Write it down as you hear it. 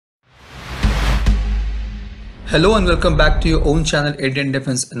Hello and welcome back to your own channel Indian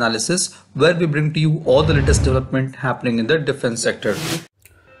Defense Analysis, where we bring to you all the latest development happening in the defense sector.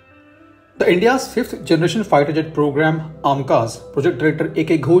 The India's 5th generation fighter jet program AMCA's project director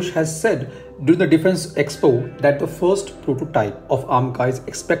A.K. Ghosh has said during the Defense Expo that the first prototype of AMCA is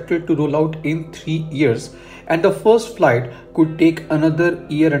expected to roll out in 3 years and the first flight could take another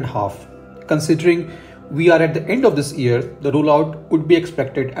year and a half. Considering we are at the end of this year, the rollout could be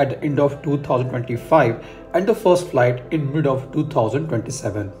expected at the end of 2025 and the first flight in mid of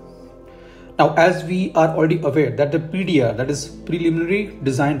 2027. Now, as we are already aware that the PDR, that is preliminary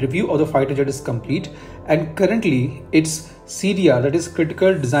design review of the fighter jet, is complete, and currently its CDR, that is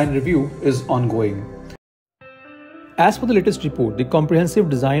critical design review, is ongoing. As per the latest report, the comprehensive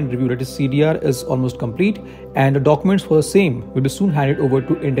design review, that is CDR, is almost complete, and the documents for the same will be soon handed over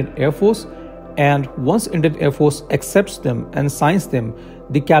to Indian Air Force. And once Indian Air Force accepts them and signs them,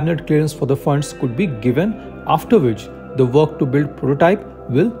 the cabinet clearance for the funds could be given, after which the work to build prototype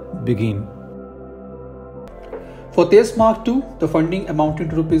will begin. For Tejas Mark-2, the funding amounting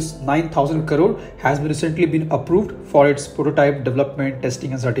to Rs 9,000 crore has recently been approved for its prototype development,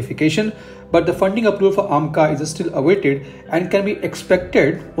 testing and certification, but the funding approval for AMCA is still awaited and can be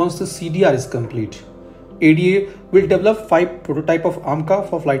expected once the CDR is complete. ADA will develop 5 prototypes of AMCA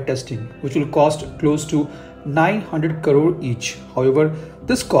for flight testing, which will cost close to 900 crore each. However,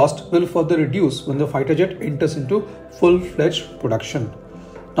 this cost will further reduce when the fighter jet enters into full-fledged production.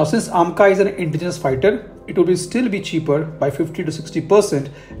 Now, since AMCA is an indigenous fighter, it will still be cheaper by 50 to 60%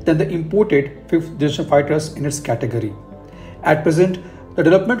 than the imported 5th generation fighters in its category. At present, the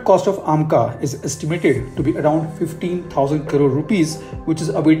development cost of AMCA is estimated to be around 15,000 crore rupees, which is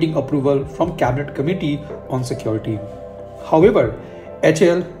awaiting approval from Cabinet Committee on Security. However,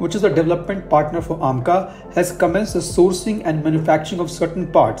 HAL, which is the development partner for AMCA, has commenced the sourcing and manufacturing of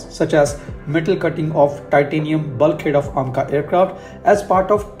certain parts such as metal cutting of titanium bulkhead of AMCA aircraft as part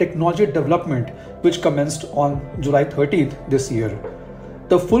of technology development, which commenced on July 30th this year.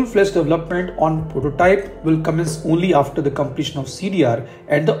 The full-fledged development on prototype will commence only after the completion of CDR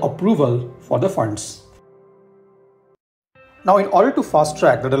and the approval for the funds. Now, in order to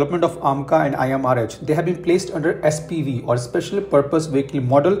fast-track the development of AMCA and IMRH, they have been placed under SPV, or Special Purpose Vehicle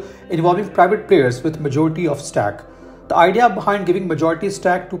model, involving private players with majority of stack. The idea behind giving majority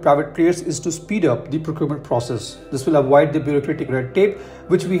stack to private players is to speed up the procurement process. This will avoid the bureaucratic red tape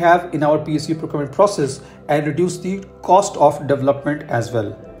which we have in our PSU procurement process and reduce the cost of development as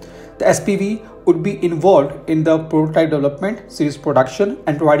well. The SPV would be involved in the prototype development, series production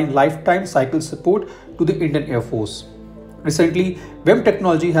and providing lifetime cycle support to the Indian Air Force. Recently, WEM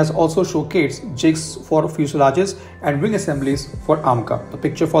Technology has also showcased jigs for fuselages and wing assemblies for AMCA. The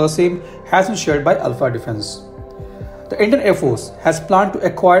picture for the same has been shared by Alpha Defense. The Indian Air Force has planned to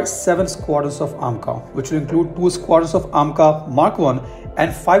acquire 7 squadrons of AMCA, which will include 2 squadrons of AMCA Mark 1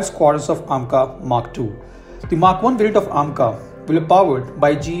 and 5 squadrons of AMCA Mark 2. The Mark 1 variant of AMCA will be powered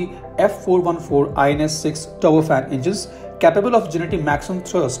by GE F414 INS-6 turbofan engines capable of generating maximum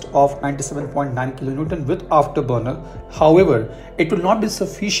thrust of 97.9 kN with afterburner. However, it will not be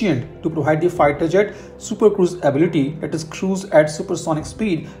sufficient to provide the fighter jet supercruise ability, that is cruise at supersonic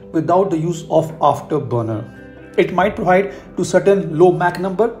speed, without the use of afterburner. It might provide to certain low Mach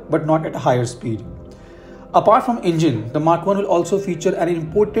number but not at a higher speed. Apart from engine, the Mark 1 will also feature an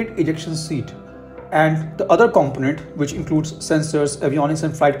imported ejection seat, and the other component, which includes sensors, avionics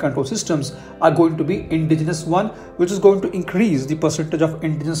and flight control systems, are going to be indigenous one, which is going to increase the percentage of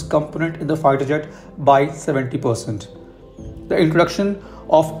indigenous component in the fighter jet by 70%. The introduction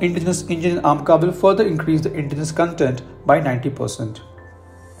of indigenous engine in AMCA will further increase the indigenous content by 90%.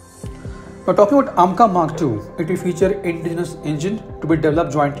 Now, talking about AMCA Mark 2, it will feature indigenous engine to be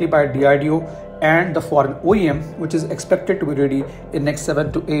developed jointly by DRDO and the foreign OEM, which is expected to be ready in next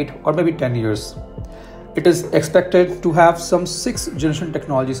 7 to 8 or maybe 10 years. It is expected to have some 6th generation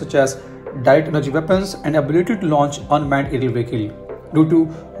technology such as direct energy weapons and ability to launch unmanned aerial vehicle. Due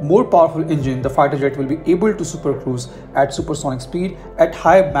to more powerful engine, the fighter jet will be able to supercruise at supersonic speed at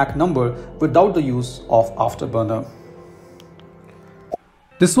high Mach number without the use of afterburner.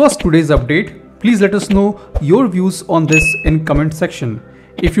 This was today's update. Please let us know your views on this in comment section.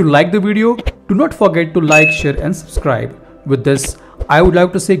 If you like the video, do not forget to like, share and subscribe. With this, I would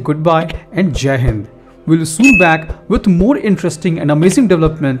like to say goodbye and Jai Hind. We'll soon back with more interesting and amazing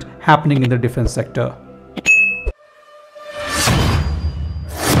development happening in the defense sector.